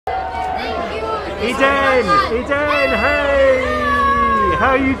Eden, hey! How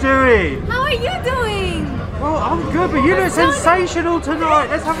are you doing? How are you doing? Well, I'm good, but you look sensational tonight.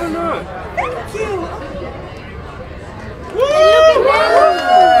 Let's have a look. Thank you.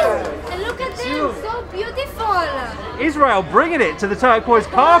 And look at them, so beautiful. Israel bringing it to the turquoise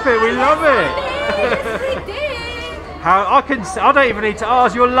carpet. We love it. Yes, we did. I don't even need to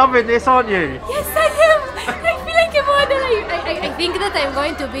ask. You're loving this, aren't you? Yes, I am. I feel like a model. I think that I'm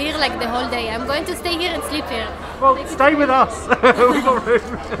going to be here like the whole day. I'm going to stay here and sleep here. Well, stay with us. We've got room.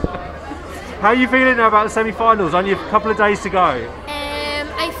 How are you feeling now about the semi-finals? Only a couple of days to go.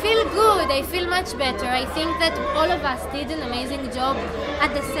 I feel good. I feel much better. I think that all of us did an amazing job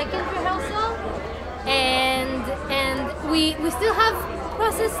at the second rehearsal, and we still have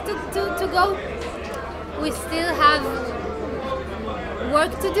process to go. We still have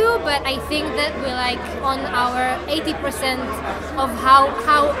work to do, but I think that we're like on our 80% of how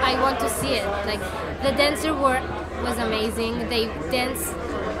I want to see it. Like the dancer was amazing. They danced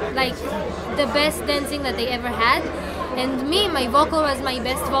like the best dancing that they ever had, and my vocal was my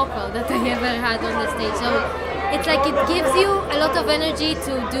best vocal that I ever had on the stage. So it's like it gives you a lot of energy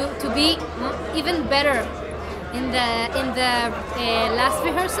to be even better in the last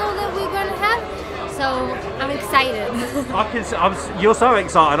rehearsal that we're gonna have. So I'm excited. You're so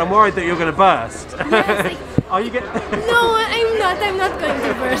excited. I'm worried that you're going to burst. Yes, Are you getting? No, I'm not. I'm not going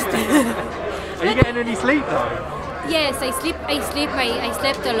to burst. Are you getting any sleep though? Yes, I sleep. I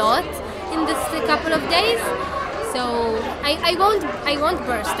slept a lot in this couple of days. So I won't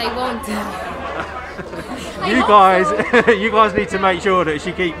burst. I won't. You guys need to make sure that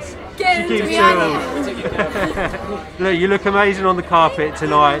she keeps chill. Look, you look amazing on the carpet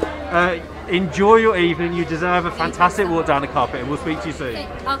tonight. Enjoy your evening. You deserve a fantastic walk down the carpet, and we'll speak to you soon.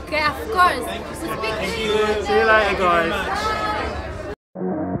 Okay, of course. Thank you. See you later, guys.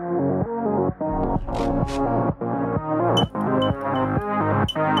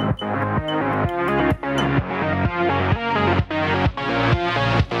 Bye.